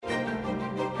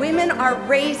women are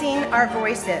raising our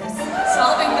voices.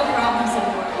 Solving the problems of the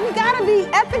world. You gotta be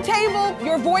at the table.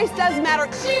 Your voice does matter.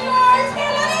 She roars,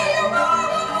 can I hear you roar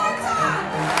one more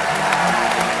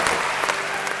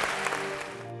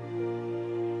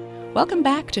time? Welcome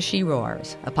back to She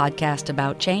Roars, a podcast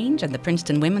about change and the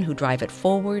Princeton women who drive it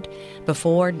forward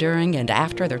before, during, and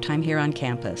after their time here on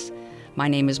campus. My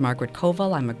name is Margaret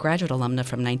Koval. I'm a graduate alumna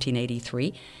from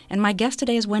 1983, and my guest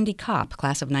today is Wendy Kopp,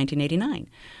 class of 1989.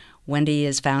 Wendy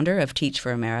is founder of Teach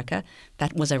for America.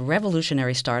 That was a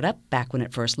revolutionary startup back when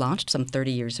it first launched some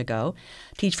 30 years ago.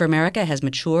 Teach for America has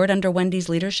matured under Wendy's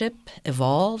leadership,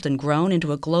 evolved, and grown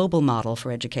into a global model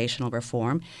for educational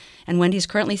reform. And Wendy's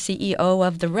currently CEO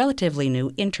of the relatively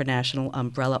new international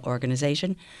umbrella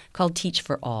organization called Teach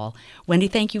for All. Wendy,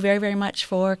 thank you very, very much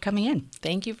for coming in.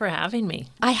 Thank you for having me.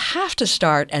 I have to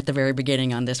start at the very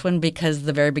beginning on this one because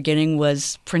the very beginning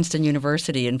was Princeton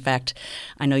University. In fact,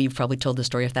 I know you've probably told the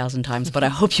story 1,000 times, but I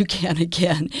hope you can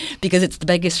again because it's the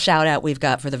biggest shout out we've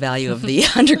got for the value of the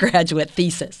undergraduate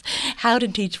thesis. How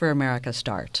did Teach for America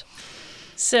start?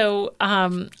 So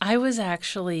I was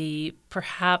actually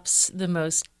perhaps the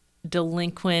most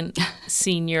delinquent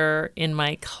senior in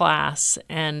my class,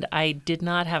 and I did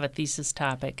not have a thesis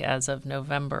topic as of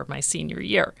November my senior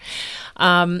year.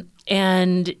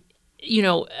 And, you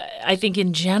know, I think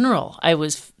in general, I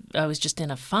was just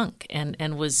in a funk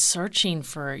and was searching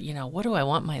for, you know, what do I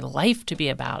want my life to be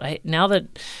about? Now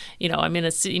that, you know, I'm in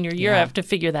a senior year, I have to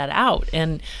figure that out.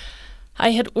 And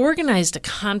I had organized a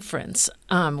conference,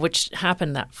 which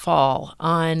happened that fall,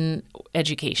 on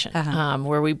education,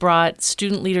 where we brought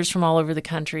student leaders from all over the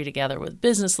country together with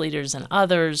business leaders and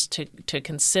others to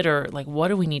consider, like, what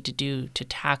do we need to do to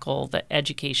tackle the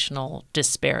educational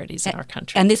disparities in our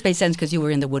country? And this made sense because you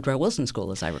were in the Woodrow Wilson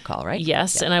School, as I recall, right?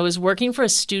 Yes, Yep. And I was working for a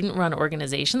student-run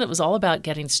organization that was all about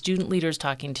getting student leaders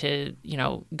talking to, you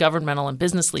know, governmental and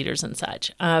business leaders and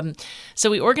such.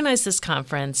 So we organized this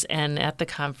conference, and at the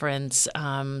conference,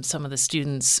 some of the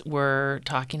students were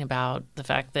talking about the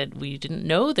fact that we didn't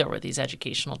know there were these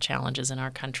educational challenges in our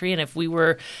country, and if we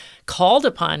were called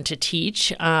upon to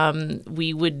teach,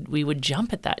 we would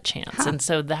jump at that chance. And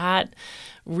so that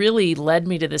really led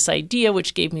me to this idea,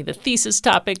 which gave me the thesis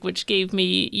topic, which gave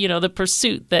me, you know, the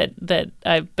pursuit that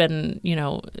I've been, you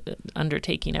know,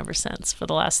 undertaking ever since for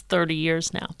the last 30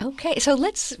 years now. Okay, so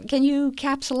can you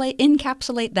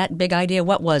encapsulate that big idea?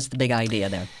 What was the big idea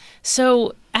there?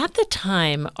 So at the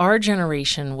time, our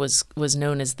generation was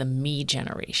known as the me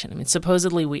generation. I mean,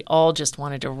 supposedly we all just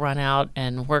wanted to run out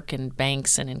and work in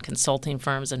banks and in consulting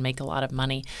firms and make a lot of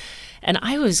money. And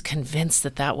I was convinced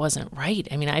that that wasn't right.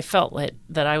 I mean, I felt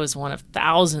that I was one of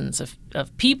thousands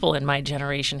of people in my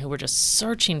generation who were just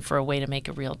searching for a way to make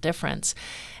a real difference.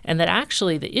 And that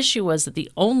actually the issue was that the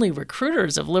only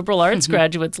recruiters of liberal arts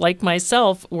graduates like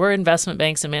myself were investment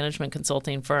banks and management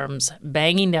consulting firms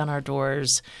banging down our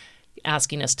doors,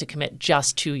 asking us to commit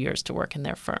just 2 years to work in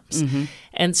their firms.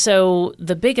 And so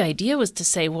the big idea was to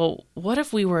say, well, what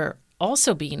if we were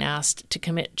also being asked to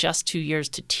commit just 2 years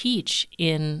to teach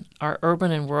in our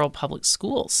urban and rural public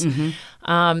schools?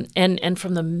 And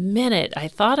from the minute I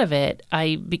thought of it,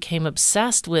 I became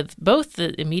obsessed with both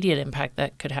the immediate impact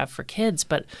that could have for kids,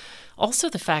 but also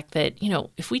the fact that, you know,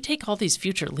 if we take all these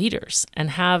future leaders and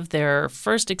have their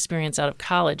first experience out of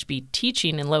college be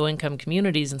teaching in low-income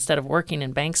communities instead of working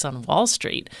in banks on Wall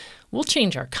Street, we'll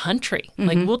change our country.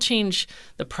 Like, we'll change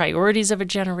the priorities of a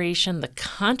generation, the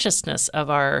consciousness of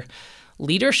our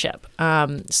leadership.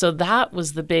 So that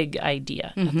was the big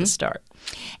idea at the start.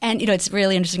 And, you know, it's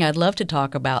really interesting. I'd love to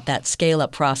talk about that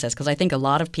scale-up process because I think a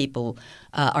lot of people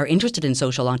are interested in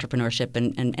social entrepreneurship,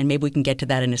 and maybe we can get to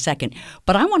that in a second.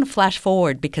 But I want to flash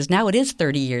forward because now it is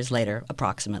 30 years later,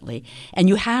 approximately, and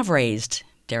you have raised,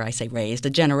 dare I say raised,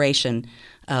 a generation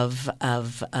of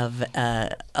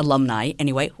alumni.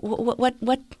 Anyway,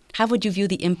 how would you view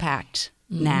the impact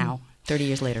now, 30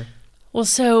 years later? Well,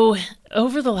 so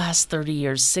over the last 30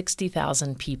 years,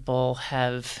 60,000 people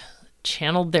have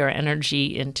channeled their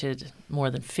energy into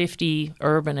more than 50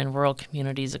 urban and rural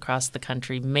communities across the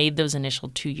country, made those initial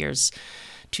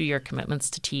 2-year commitments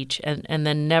to teach, and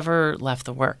then never left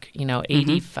the work. You know,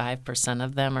 85%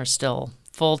 of them are still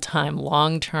full-time,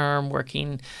 long-term,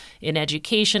 working in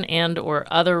education and or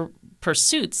other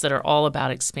pursuits that are all about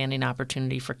expanding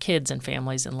opportunity for kids and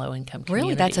families in low-income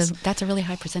communities. Really? That's a really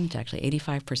high percentage, actually,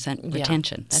 85%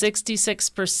 retention. Yeah.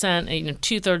 66%, you know,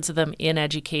 2/3 of them in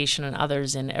education and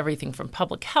others in everything from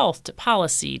public health to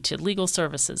policy to legal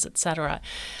services, et cetera.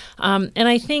 And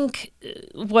I think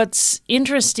what's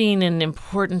interesting and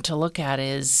important to look at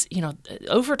is, you know,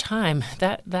 over time,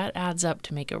 that adds up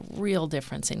to make a real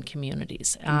difference in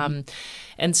communities.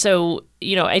 And so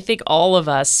I think all of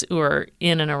us who are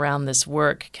in and around this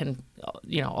work can,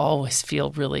 always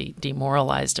feel really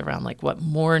demoralized around like what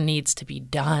more needs to be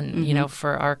done,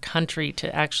 for our country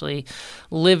to actually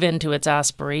live into its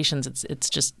aspirations.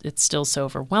 It's still so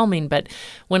overwhelming. But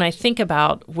when I think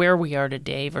about where we are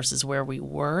today versus where we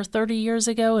were 30 years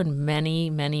ago in many,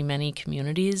 many, many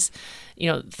communities,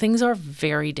 things are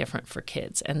very different for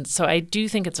kids. And so I do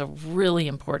think it's a really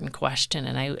important question.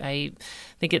 And I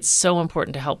think it's so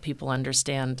important to help people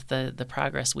understand the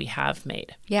progress we have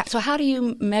made. Yeah. So how do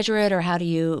you measure it, or how do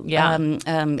you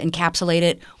encapsulate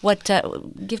it?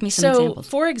 Give me some examples.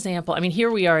 For example, here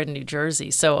we are in New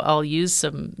Jersey, so I'll use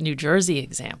some New Jersey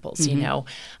examples,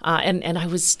 and I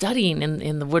was studying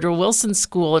in the Woodrow Wilson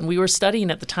School, and we were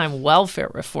studying at the time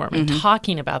welfare reform and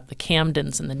talking about the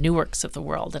Camdens and the Newarks of the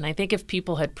world. And I think if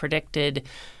people had predicted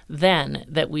then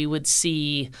that we would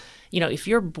see, if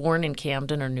you're born in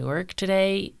Camden or Newark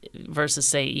today versus,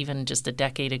 say, even just a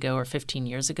decade ago or 15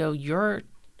 years ago, your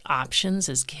options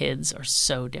as kids are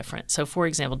so different. So, for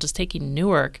example, just taking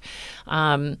Newark,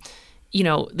 there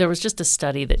was just a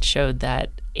study that showed that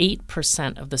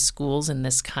 8% of the schools in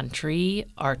this country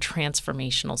are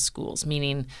transformational schools,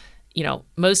 meaning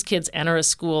most kids enter a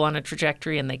school on a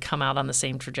trajectory and they come out on the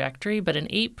same trajectory. But in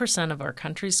 8% of our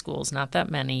country's schools, not that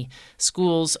many,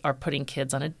 schools are putting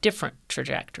kids on a different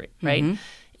trajectory, right? Mm-hmm.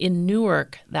 In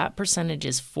Newark, that percentage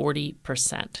is 40%.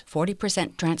 40%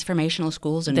 transformational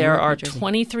schools in There Newark, are New Jersey.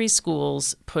 23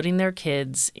 schools putting their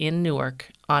kids in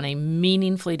Newark on a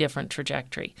meaningfully different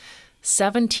trajectory.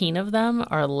 17 of them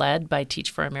are led by Teach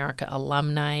for America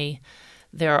alumni.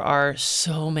 There are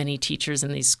so many teachers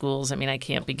in these schools. I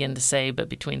can't begin to say, but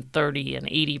between 30 and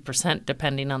 80%,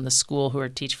 depending on the school, who are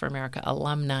Teach for America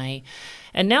alumni.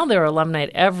 And now there are alumni at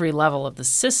every level of the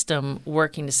system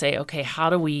working to say, okay, how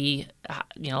do we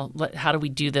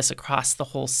do this across the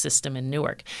whole system in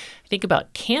Newark? I think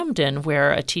about Camden,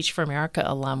 where a Teach for America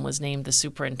alum was named the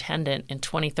superintendent in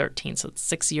 2013, so it's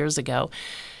 6 years ago.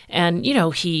 And,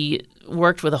 he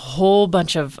worked with a whole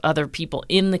bunch of other people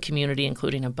in the community,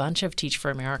 including a bunch of Teach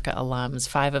for America alums.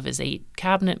 5 of his 8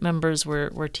 cabinet members were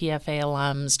TFA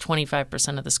alums.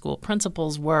 25% of the school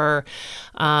principals were.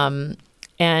 And,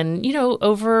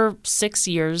 over 6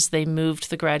 years, they moved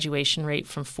the graduation rate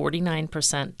from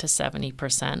 49% to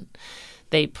 70%.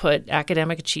 They put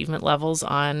academic achievement levels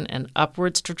on an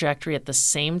upwards trajectory at the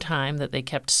same time that they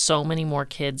kept so many more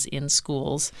kids in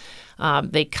schools.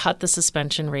 They cut the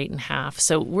suspension rate in half.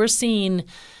 So we're seeing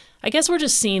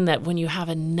that when you have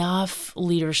enough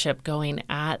leadership going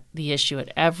at the issue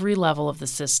at every level of the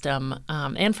system,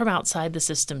 and from outside the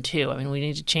system too. We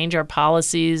need to change our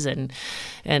policies and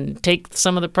take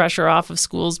some of the pressure off of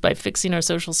schools by fixing our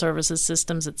social services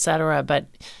systems, et cetera. But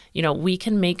we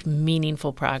can make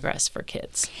meaningful progress for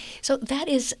kids. So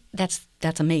that's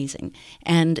amazing,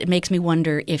 and it makes me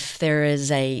wonder if there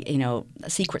is a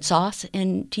secret sauce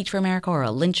in Teach for America, or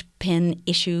a linchpin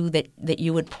issue that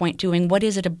you would point to. And what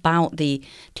is it about the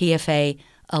TFA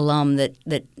alum that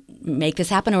make this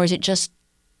happen, or is it just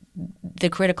the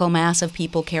critical mass of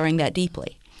people caring that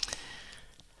deeply?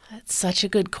 That's such a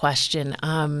good question.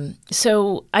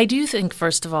 So I do think,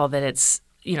 first of all, that it's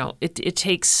it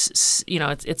takes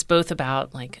it's both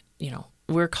about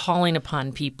we're calling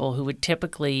upon people who would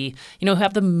typically,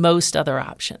 have the most other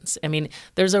options.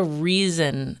 There's a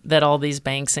reason that all these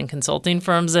banks and consulting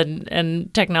firms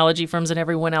and technology firms and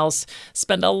everyone else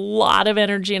spend a lot of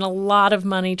energy and a lot of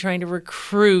money trying to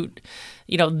recruit,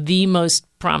 the most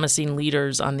promising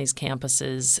leaders on these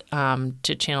campuses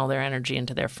to channel their energy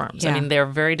into their firms. Yeah. They're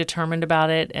very determined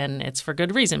about it, and it's for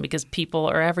good reason, because people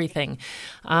are everything.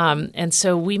 And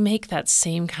so we make that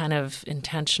same kind of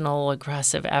intentional,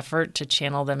 aggressive effort to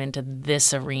channel them into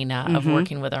this arena of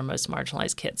working with our most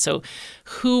marginalized kids. So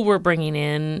who we're bringing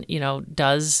in,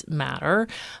 does matter.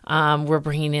 We're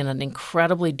bringing in an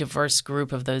incredibly diverse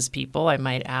group of those people, I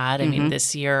might add.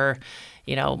 This year,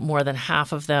 more than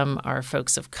half of them are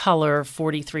folks of color.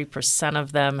 43%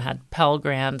 of them had Pell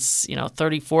Grants.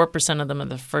 34% of them are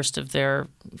the first of their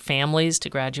families to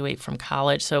graduate from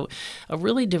college. So a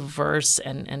really diverse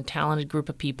and talented group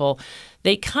of people.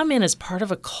 They come in as part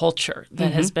of a culture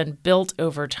that has been built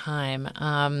over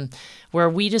time, where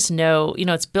we just know,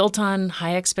 it's built on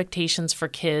high expectations for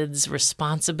kids,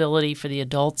 responsibility for the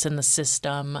adults in the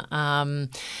system. And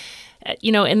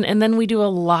then we do a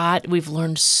lot. We've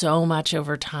learned so much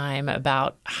over time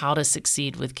about how to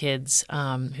succeed with kids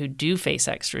who do face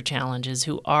extra challenges,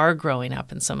 who are growing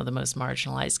up in some of the most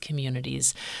marginalized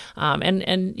communities.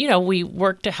 And we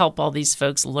work to help all these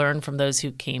folks learn from those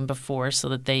who came before so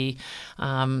that they,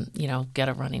 get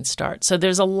a running start. So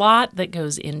there's a lot that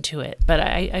goes into it. But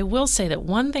I will say that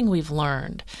one thing we've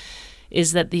learned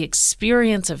is that the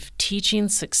experience of teaching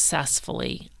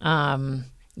successfully,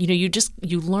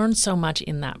 you learn so much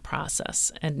in that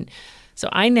process. And so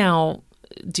I now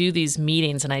do these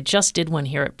meetings, and I just did one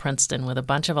here at Princeton with a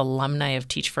bunch of alumni of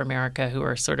Teach for America who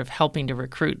are sort of helping to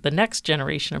recruit the next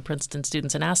generation of Princeton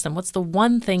students, and ask them, what's the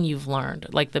one thing you've learned,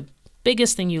 like the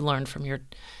biggest thing you learned from your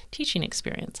teaching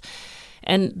experience?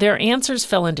 And their answers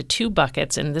fell into two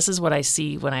buckets, and this is what I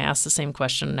see when I ask the same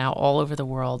question now all over the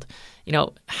world.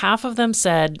 Half of them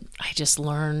said, I just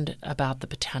learned about the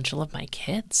potential of my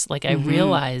kids. Like I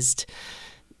realized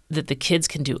that the kids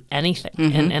can do anything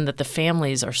and that the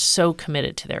families are so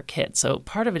committed to their kids. So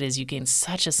part of it is you gain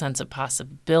such a sense of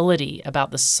possibility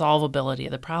about the solvability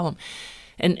of the problem.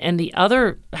 And the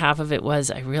other half of it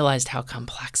was I realized how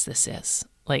complex this is.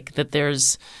 Like that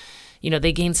there's,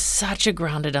 they gain such a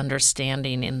grounded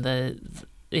understanding of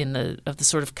the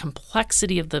sort of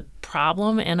complexity of the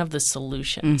problem and of the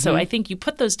solution. So I think you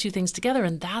put those two things together,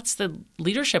 and that's the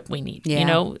leadership we need.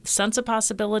 Sense of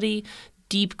possibility,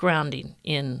 deep grounding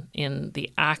in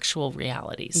the actual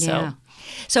reality.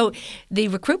 So the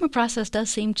recruitment process does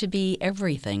seem to be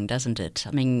everything, doesn't it?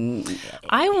 I mean,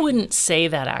 I wouldn't say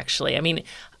that actually. I mean,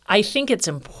 I think it's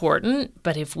important,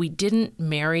 but if we didn't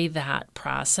marry that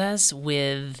process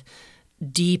with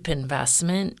deep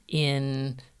investment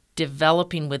in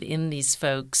developing within these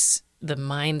folks the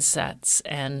mindsets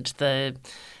and the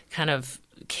kind of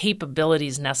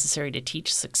capabilities necessary to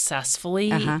teach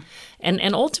successfully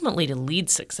and ultimately to lead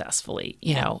successfully,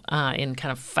 in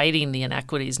kind of fighting the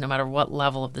inequities no matter what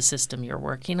level of the system you're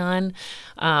working on,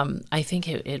 I think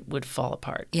it would fall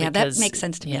apart. Yeah, that makes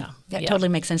sense to me. That totally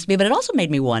makes sense to me. But it also made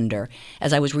me wonder,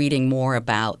 as I was reading more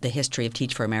about the history of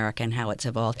Teach for America and how it's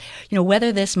evolved,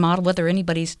 whether this model, whether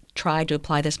anybody's tried to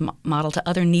apply this model to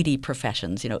other needy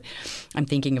professions. I'm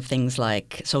thinking of things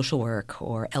like social work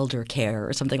or elder care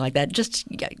or something like that. Just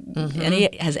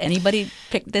has anybody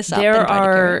picked this up? There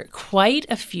are quite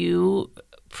a few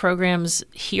programs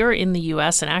here in the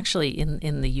U.S. and actually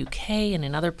in the U.K. and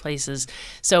in other places.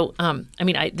 So,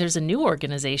 there's a new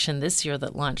organization this year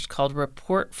that launched called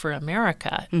Report for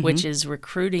America, which is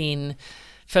recruiting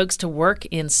folks to work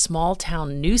in small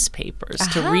town newspapers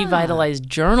to revitalize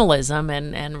journalism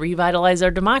and revitalize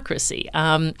our democracy.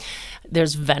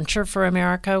 There's Venture for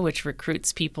America, which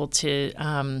recruits people to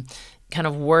kind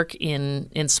of work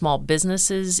in small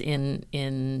businesses in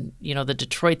the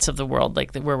Detroits of the world,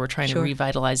 like where we're trying to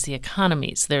revitalize the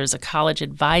economies. There's a college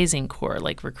advising corps,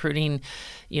 like recruiting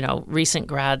recent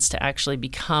grads to actually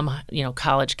become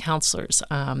college counselors.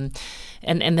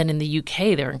 And then in the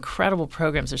UK, there are incredible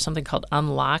programs. There's something called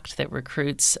Unlocked that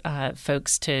recruits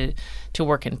folks to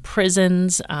work in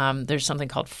prisons. There's something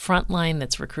called Frontline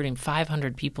that's recruiting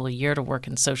 500 people a year to work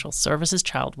in social services,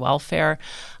 child welfare.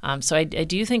 So I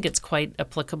do think it's quite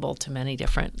applicable to many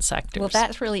different sectors. Well,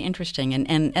 that's really interesting.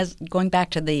 And as going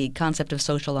back to the concept of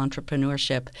social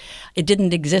entrepreneurship, it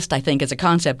didn't exist, I think, as a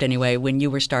concept anyway, when you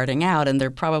were starting out. And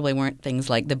there probably weren't things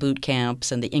like the boot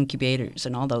camps and the incubators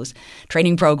and all those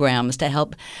training programs to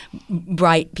help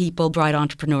bright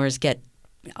entrepreneurs get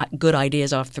good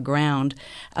ideas off the ground.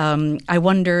 I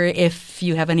wonder if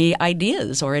you have any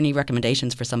ideas or any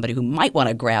recommendations for somebody who might want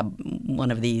to grab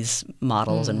one of these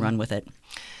models and run with it.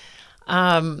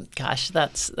 Gosh,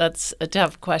 that's a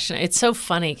tough question. It's so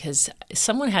funny because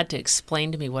someone had to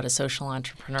explain to me what a social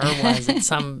entrepreneur was at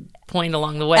some point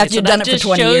along the way. After you've done it for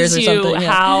 20 years or something. That just shows you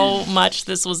how much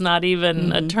this was not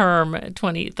even a term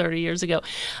 20, 30 years ago.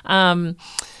 I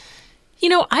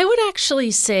would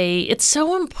actually say it's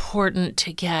so important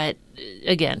to get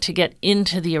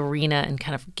into the arena and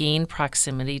kind of gain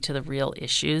proximity to the real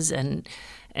issues and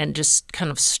just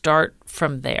kind of start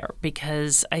from there,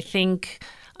 because I think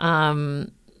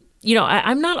I'm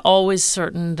not always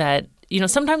certain that,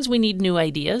 sometimes we need new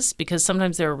ideas because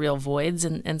sometimes there are real voids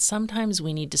and sometimes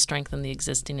we need to strengthen the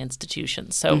existing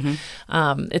institutions. So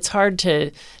it's hard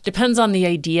depends on the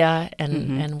idea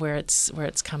and where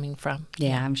it's coming from.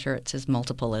 Yeah, I'm sure it's as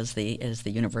multiple as the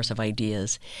universe of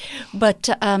ideas. But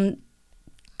a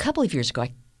couple of years ago,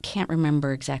 I can't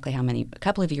remember exactly how many, a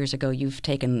couple of years ago, you've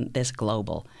taken this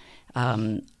global.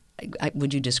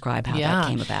 Would you describe how that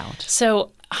came about?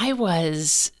 So I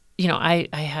was, I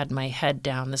had my head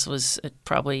down. This was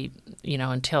probably,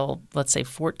 until, let's say,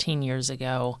 14 years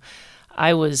ago.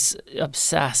 I was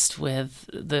obsessed with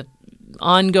the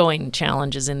ongoing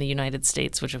challenges in the United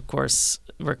States, which of course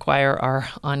require our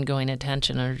ongoing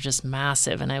attention, are just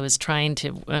massive. And I was trying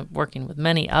to, working with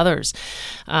many others,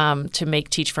 to make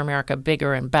Teach for America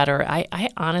bigger and better. I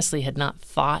honestly had not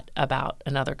thought about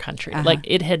another country. Like,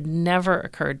 it had never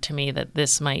occurred to me that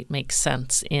this might make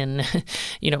sense in,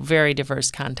 very diverse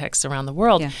contexts around the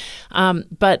world. Yeah.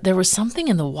 But there was something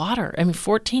in the water. I mean,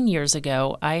 14 years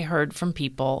ago, I heard from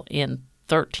people in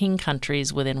 13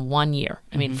 countries within 1 year.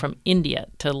 I mean, from India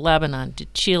to Lebanon to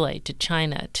Chile to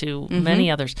China to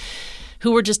many others,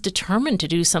 who were just determined to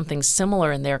do something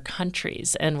similar in their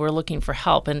countries and were looking for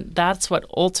help. And that's what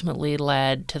ultimately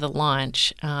led to the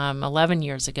launch 11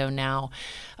 years ago now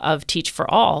of Teach for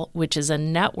All, which is a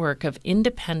network of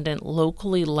independent,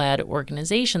 locally led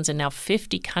organizations in now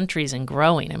 50 countries and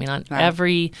growing. I mean, on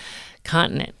every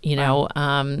continent,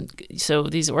 so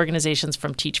these organizations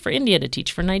from Teach for India to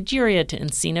Teach for Nigeria to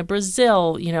Ensina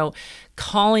Brazil,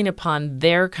 calling upon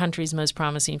their country's most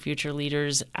promising future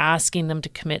leaders, asking them to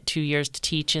commit 2 years to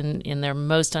teach in their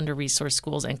most under-resourced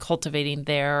schools and cultivating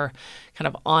their kind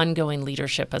of ongoing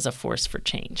leadership as a force for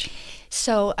change.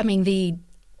 So, I mean, the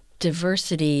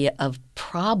diversity of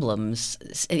problems,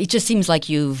 it just seems like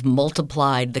you've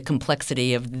multiplied the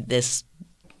complexity of this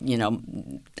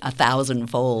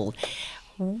 1,000-fold.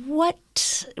 What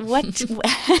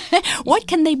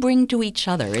can they bring to each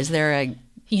other? Is there a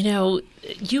you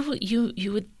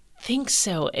would think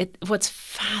so. What's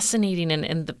fascinating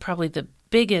and probably the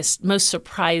biggest, most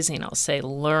surprising, I'll say,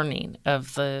 learning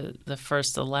of the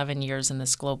first 11 years in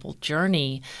this global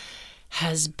journey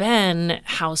has been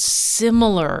how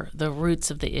similar the roots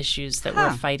of the issues that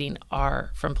we're fighting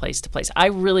are from place to place. I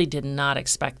really did not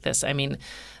expect this. I mean,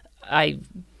 I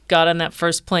got on that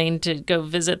first plane to go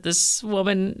visit this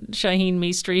woman, Shaheen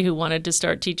Mistry, who wanted to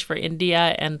start Teach for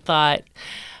India, and thought,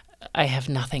 I have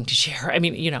nothing to share. I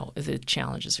mean, the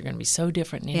challenges are going to be so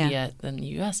different in India than the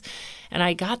U.S. And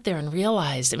I got there and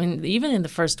realized, I mean, even in the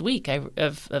first week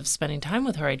of spending time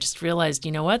with her, I just realized,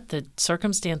 you know what? The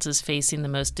circumstances facing the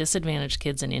most disadvantaged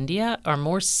kids in India are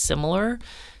more similar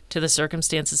to the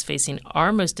circumstances facing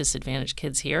our most disadvantaged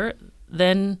kids here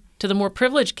than to the more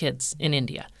privileged kids in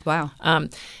India. Wow.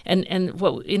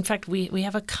 In fact, we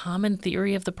have a common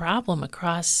theory of the problem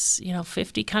across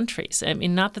 50 countries. I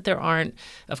mean, not that there aren't,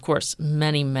 of course,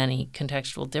 many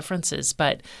contextual differences,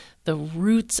 but the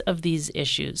roots of these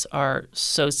issues are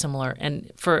so similar.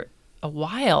 And for a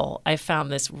while, I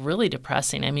found this really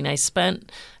depressing. I mean, I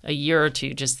spent a year or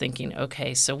two just thinking,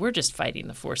 okay, so we're just fighting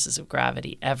the forces of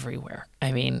gravity everywhere.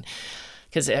 I mean,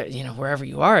 because, wherever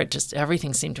you are,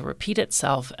 everything seemed to repeat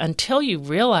itself until you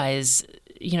realize,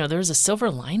 there's a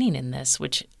silver lining in this,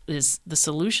 which is the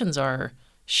solutions are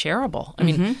shareable. I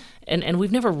mean, and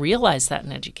we've never realized that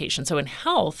in education. So in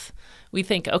health, we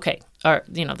think, okay,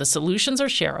 the solutions are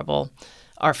shareable.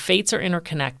 Our fates are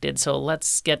interconnected, so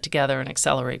let's get together and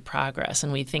accelerate progress.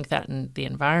 And we think that in the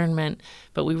environment,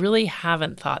 but we really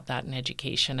haven't thought that in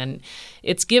education. And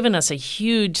it's given us a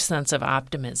huge sense of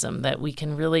optimism that we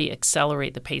can really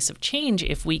accelerate the pace of change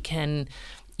if we can,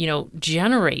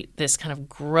 generate this kind of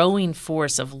growing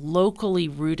force of locally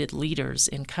rooted leaders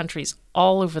in countries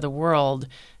all over the world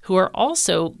who are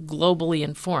also globally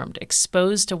informed,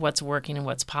 exposed to what's working and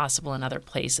what's possible in other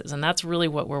places. And that's really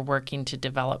what we're working to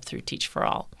develop through Teach for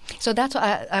All. So that's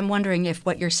what I'm wondering if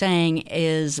what you're saying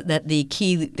is that the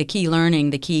key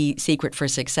learning, the key secret for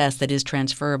success that is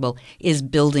transferable is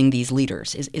building these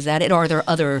leaders. Is that it? Or are there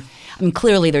other – I mean,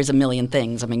 clearly there's a million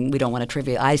things. I mean, we don't want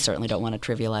to I certainly don't want to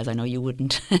trivialize. I know you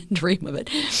wouldn't dream of it.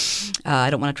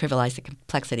 I don't want to trivialize the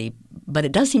complexity. But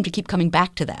it does seem to keep coming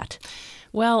back to that.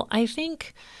 Well, I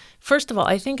think, first of all,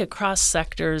 across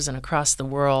sectors and across the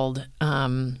world,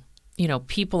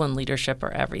 people in leadership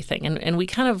are everything. And we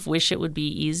kind of wish it would be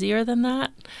easier than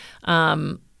that.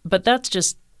 But that's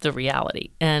just the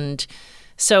reality. And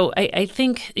so I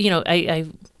think, I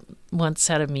once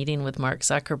had a meeting with Mark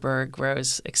Zuckerberg where I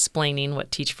was explaining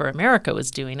what Teach for America was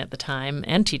doing at the time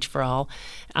and Teach for All.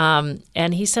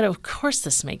 And he said, of course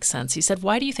this makes sense. He said,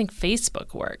 why do you think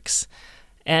Facebook works?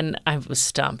 And I was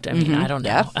stumped. I mean, I don't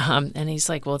know. Yeah. And he's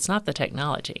like, well, it's not the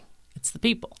technology. It's the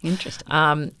people. Interesting.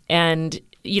 And,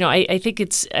 I think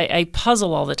I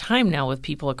puzzle all the time now with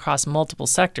people across multiple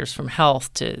sectors from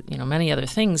health to, many other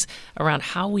things around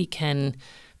how we can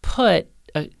put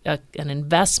an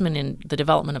investment in the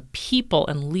development of people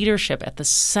and leadership at the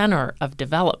center of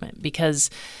development.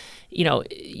 Because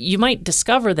you might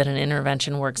discover that an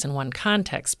intervention works in one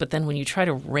context, but then when you try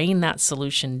to rain that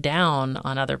solution down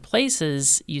on other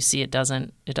places, you see it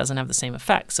doesn't have the same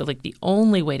effect. So like the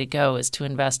only way to go is to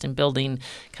invest in building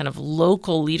kind of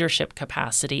local leadership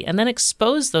capacity and then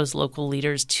expose those local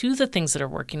leaders to the things that are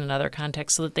working in other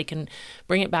contexts so that they can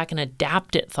bring it back and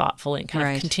adapt it thoughtfully and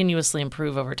kind of continuously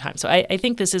improve over time. So I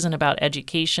think this isn't about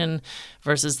education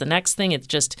versus the next thing. It's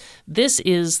just this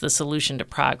is the solution to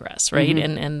progress, right?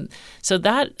 And so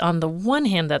that on the one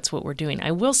hand, that's what we're doing.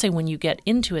 I will say when you get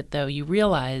into it, though, you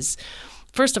realize,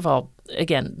 first of all,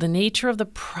 again, the nature of the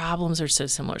problems are so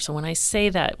similar. So when I say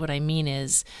that, what I mean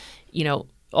is,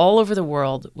 all over the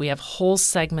world, we have whole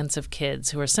segments of kids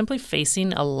who are simply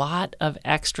facing a lot of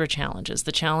extra challenges.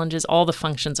 The challenges, all the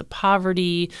functions of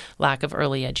poverty, lack of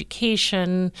early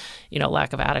education,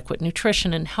 lack of adequate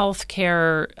nutrition and health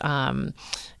care,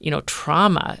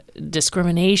 trauma,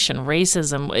 discrimination,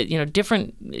 racism,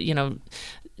 different,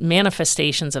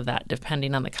 manifestations of that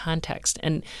depending on the context.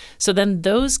 And so then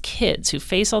those kids who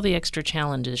face all the extra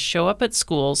challenges show up at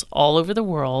schools all over the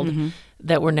world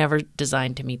that were never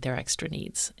designed to meet their extra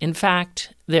needs. In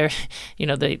fact, they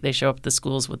show up at the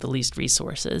schools with the least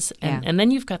resources. And then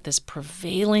you've got this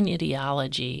prevailing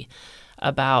ideology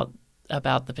about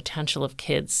the potential of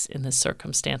kids in this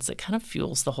circumstance that kind of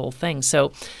fuels the whole thing.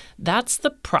 So that's the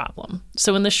problem.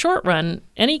 So in the short run,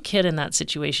 any kid in that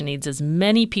situation needs as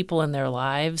many people in their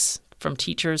lives, from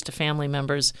teachers to family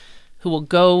members, who will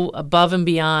go above and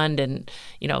beyond and,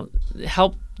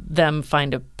 help them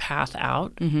find a path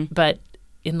out. But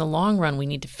in the long run, we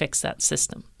need to fix that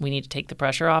system. We need to take the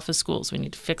pressure off of schools. We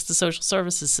need to fix the social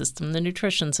services system, the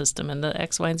nutrition system, and the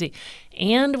X, Y, and Z.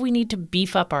 And we need to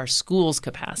beef up our schools'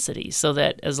 capacity so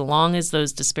that as long as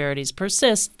those disparities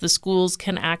persist, the schools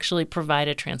can actually provide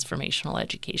a transformational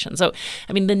education. So,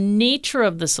 the nature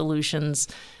of the solutions,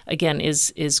 again,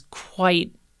 is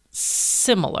quite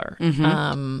similar.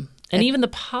 And even the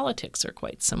politics are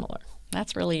quite similar.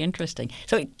 That's really interesting.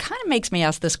 So it kind of makes me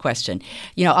ask this question.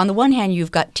 On the one hand, you've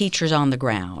got teachers on the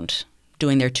ground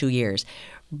doing their 2 years,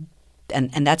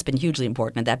 and that's been hugely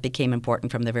important, and that became important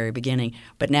from the very beginning.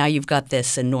 But now you've got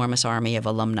this enormous army of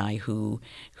alumni who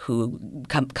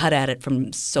cut at it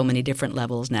from so many different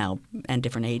levels now and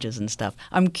different ages and stuff.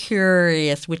 I'm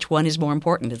curious which one is more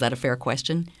important. Is that a fair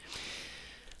question?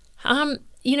 I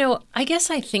guess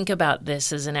I think about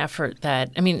this as an effort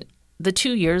that, the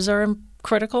 2 years are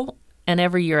critical. And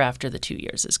every year after the 2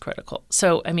 years is critical.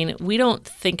 So, we don't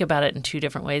think about it in two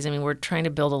different ways. We're trying to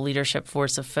build a leadership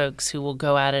force of folks who will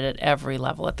go at it at every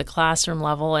level, at the classroom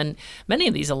level. And many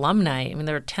of these alumni,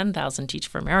 there are 10,000 Teach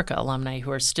for America alumni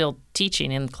who are still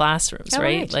teaching in classrooms,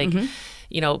 right?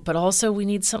 But also we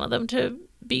need some of them to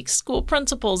be school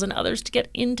principals and others to get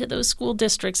into those school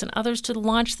districts and others to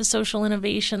launch the social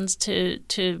innovations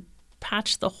to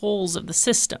patch the holes of the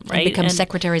system, right? And become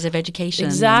secretaries of education.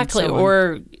 Exactly. And so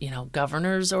or,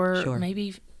 governors or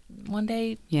maybe one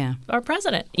day our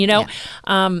president,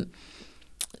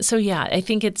 So I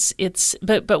think it's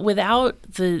but without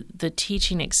the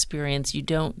teaching experience, you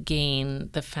don't gain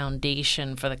the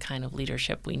foundation for the kind of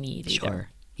leadership we need either. Sure.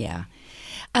 Yeah.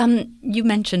 You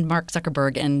mentioned Mark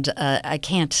Zuckerberg, and I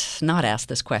can't not ask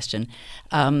this question.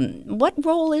 What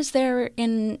role is there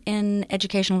in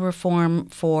educational reform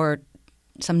for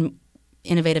some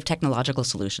innovative technological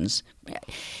solutions?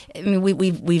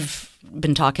 We've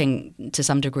been talking to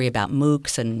some degree about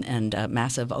MOOCs and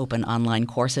massive open online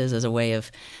courses as a way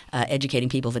of educating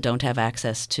people that don't have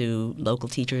access to local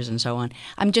teachers and so on.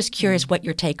 I'm just curious what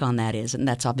your take on that is, and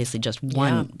that's obviously just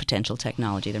one potential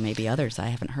technology. There may be others I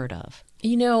haven't heard of.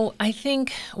 I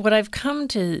think what I've come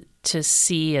to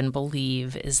see and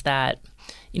believe is that,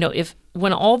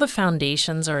 when all the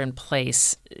foundations are in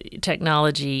place,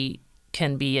 technology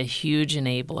can be a huge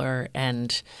enabler,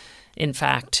 and in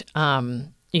fact,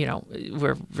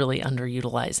 we're really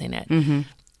underutilizing it.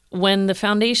 When the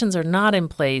foundations are not in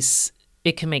place,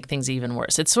 it can make things even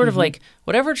worse. It's sort of like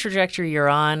whatever trajectory you're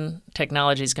on,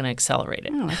 technology is going to accelerate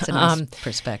it. Oh, that's a nice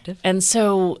perspective. And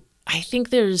so I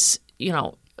think there's,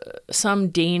 some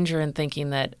danger in thinking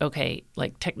that, okay,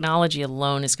 like technology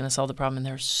alone is going to solve the problem. And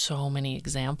there are so many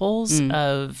examples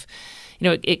of,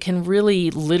 it can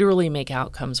really literally make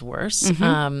outcomes worse. You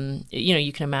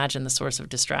can imagine the source of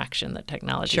distraction that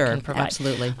technology can provide.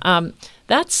 Absolutely.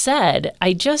 That said,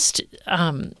 I just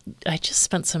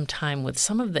spent some time with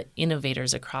some of the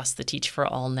innovators across the Teach for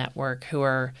All network who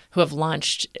have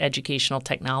launched educational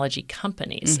technology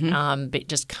companies, but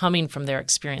just coming from their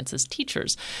experience as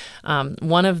teachers.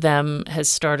 One of them has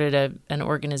started an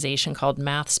organization called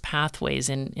Maths Pathways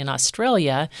in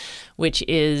Australia, which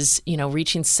is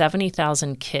reaching 70,000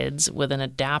 30,000 kids with an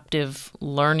adaptive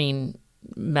learning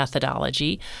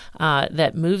methodology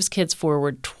that moves kids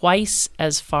forward twice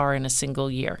as far in a single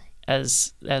year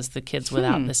as the kids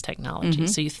without this technology.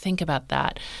 So you think about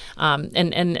that.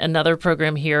 And another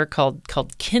program here called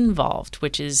Kinvolved,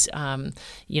 which is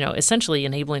essentially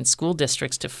enabling school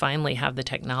districts to finally have the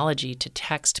technology to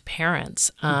text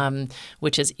parents,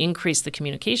 which has increased the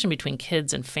communication between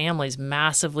kids and families,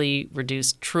 massively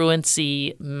reduced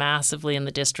truancy massively in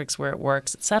the districts where it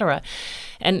works, et cetera.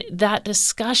 And that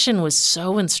discussion was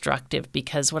so instructive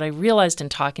because what I realized in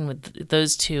talking with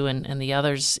those two and the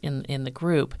others in the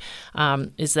group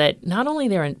is that not only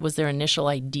was their initial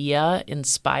idea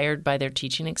inspired by their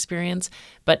teaching experience,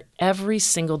 but every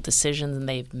single decision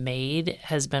they've made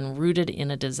has been rooted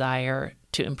in a desire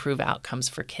to improve outcomes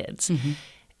for kids.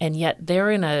 And yet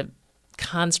they're in a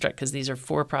construct, because these are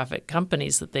for-profit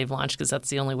companies that they've launched because that's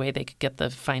the only way they could get the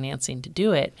financing to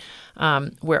do it,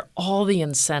 where all the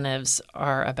incentives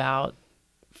are about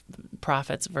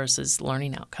profits versus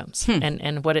learning outcomes.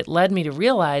 And what it led me to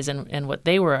realize and what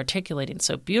they were articulating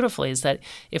so beautifully is that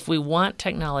if we want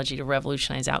technology to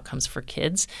revolutionize outcomes for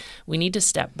kids, we need to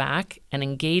step back and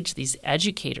engage these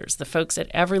educators, the folks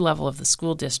at every level of the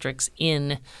school districts,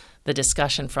 in the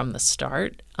discussion from the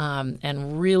start,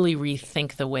 and really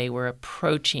rethink the way we're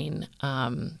approaching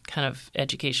kind of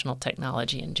educational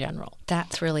technology in general.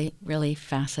 That's really, really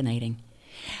fascinating.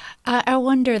 I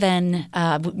wonder then,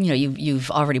 you've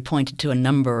already pointed to a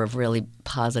number of really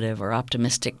positive or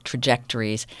optimistic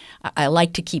trajectories. I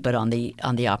like to keep it on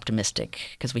the optimistic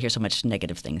because we hear so much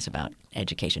negative things about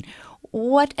education.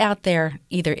 What out there,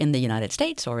 either in the United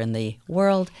States or in the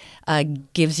world,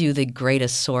 gives you the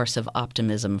greatest source of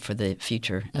optimism for the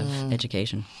future of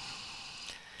education?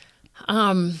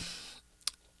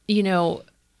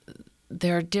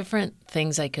 There are different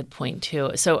things I could point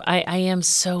to. So I am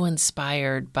so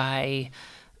inspired by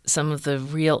some of the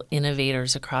real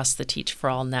innovators across the Teach for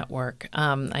All network.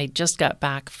 I just got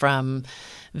back from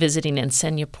visiting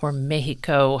Enseña por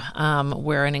Mexico,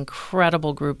 where an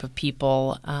incredible group of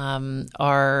people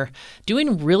are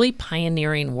doing really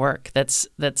pioneering work that's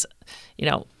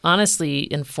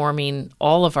honestly informing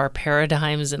all of our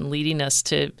paradigms and leading us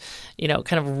to,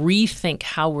 kind of rethink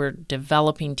how we're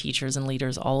developing teachers and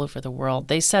leaders all over the world.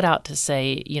 They set out to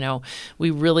say,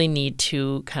 we really need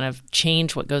to kind of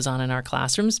change what goes on in our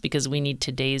classrooms because we need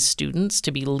today's students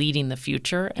to be leading the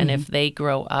future. And if they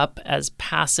grow up as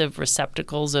passive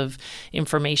receptacles of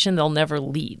information, they'll never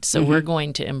lead. So we're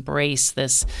going to embrace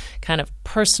this kind of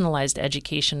personalized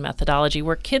education methodology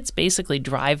where kids basically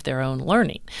drive their own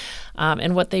learning.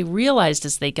 And what they realized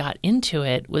as they got into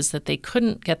it was that they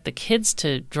couldn't get the kids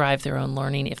to drive their own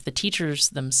learning if the teachers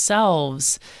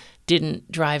themselves didn't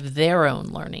drive their own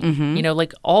learning.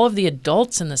 Like all of the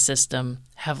adults in the system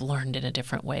have learned in a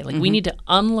different way. Like we need to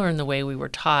unlearn the way we were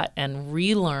taught and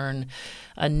relearn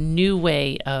a new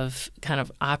way of kind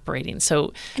of operating.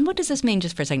 So, and what does this mean,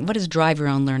 just for a second? What does drive your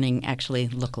own learning actually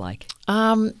look like?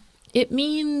 It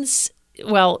means,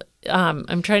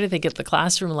 I'm trying to think at the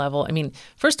classroom level. I mean,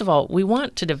 first of all, we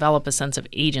want to develop a sense of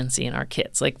agency in our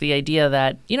kids, like the idea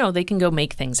that, they can go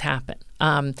make things happen.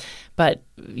 But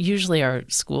usually our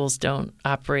schools don't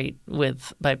operate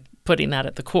by putting that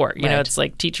at the core. Right. It's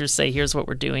like teachers say, here's what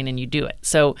we're doing, and you do it.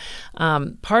 So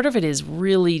part of it is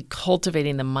really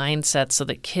cultivating the mindset so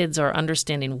that kids are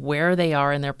understanding where they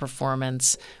are in their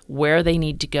performance, where they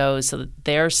need to go so that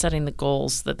they're setting the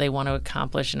goals that they want to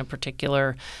accomplish in a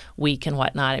particular week and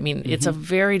whatnot. I mean, it's a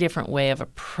very different way of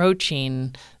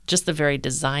approaching just the very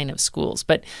design of schools.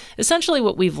 But essentially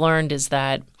what we've learned is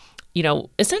that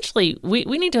essentially, we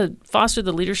need to foster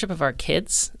the leadership of our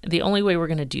kids. The only way we're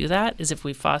going to do that is if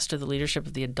we foster the leadership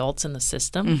of the adults in the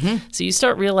system. So you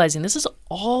start realizing this is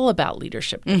all about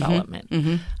leadership development.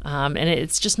 And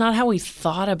it's just not how we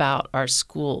thought about our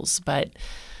schools. But,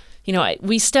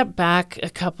 we stepped back a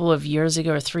couple of years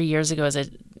ago or 3 years ago as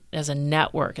a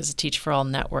network, as a Teach for All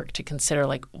network, to consider,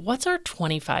 like, what's our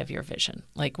 25-year vision?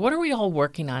 Like, what are we all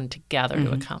working on together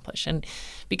to accomplish? And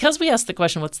because we asked the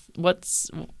question, what's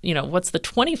the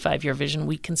 25-year vision,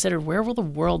 we considered where will the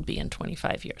world be in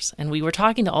 25 years? And we were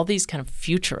talking to all these kind of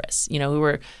futurists, who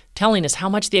were telling us how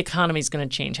much the economy is going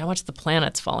to change, how much the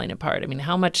planet's falling apart. I mean,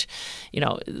 how much,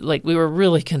 we were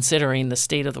really considering the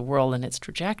state of the world and its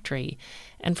trajectory.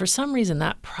 And for some reason,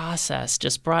 that process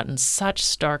just brought in such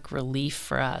stark relief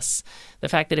for us. The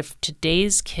fact that if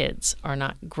today's kids are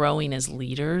not growing as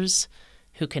leaders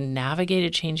who can navigate a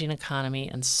changing economy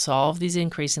and solve these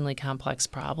increasingly complex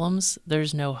problems,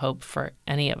 there's no hope for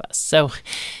any of us. So,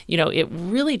 it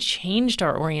really changed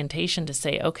our orientation to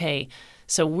say, okay,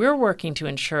 so we're working to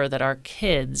ensure that our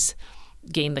kids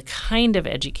gain the kind of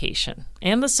education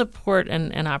and the support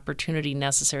and opportunity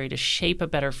necessary to shape a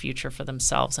better future for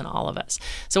themselves and all of us.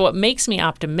 So what makes me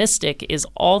optimistic is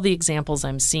all the examples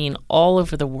I'm seeing all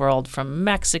over the world, from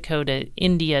Mexico to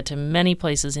India to many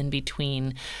places in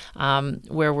between,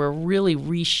 where we're really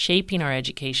reshaping our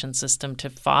education system to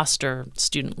foster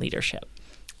student leadership.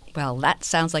 Well, that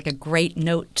sounds like a great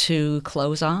note to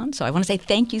close on. So I want to say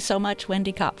thank you so much,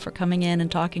 Wendy Kopp, for coming in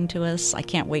and talking to us. I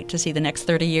can't wait to see the next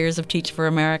 30 years of Teach for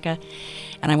America.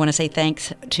 And I want to say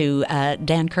thanks to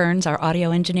Dan Kearns, our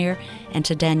audio engineer, and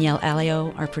to Danielle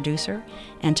Alio, our producer,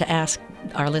 and to ask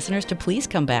our listeners to please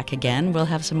come back again. We'll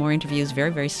have some more interviews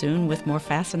very, very soon with more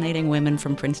fascinating women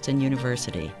from Princeton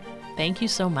University. Thank you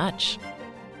so much.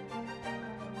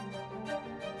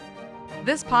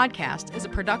 This podcast is a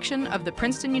production of the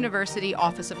Princeton University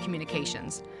Office of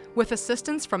Communications, with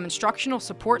assistance from Instructional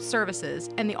Support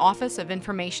Services and the Office of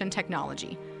Information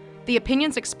Technology. The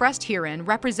opinions expressed herein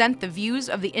represent the views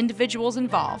of the individuals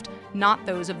involved, not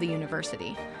those of the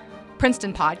university.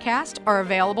 Princeton podcasts are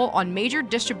available on major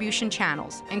distribution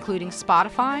channels, including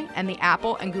Spotify and the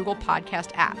Apple and Google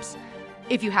Podcast apps.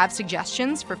 If you have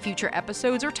suggestions for future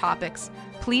episodes or topics,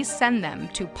 please send them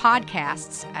to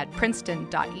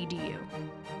podcasts@princeton.edu.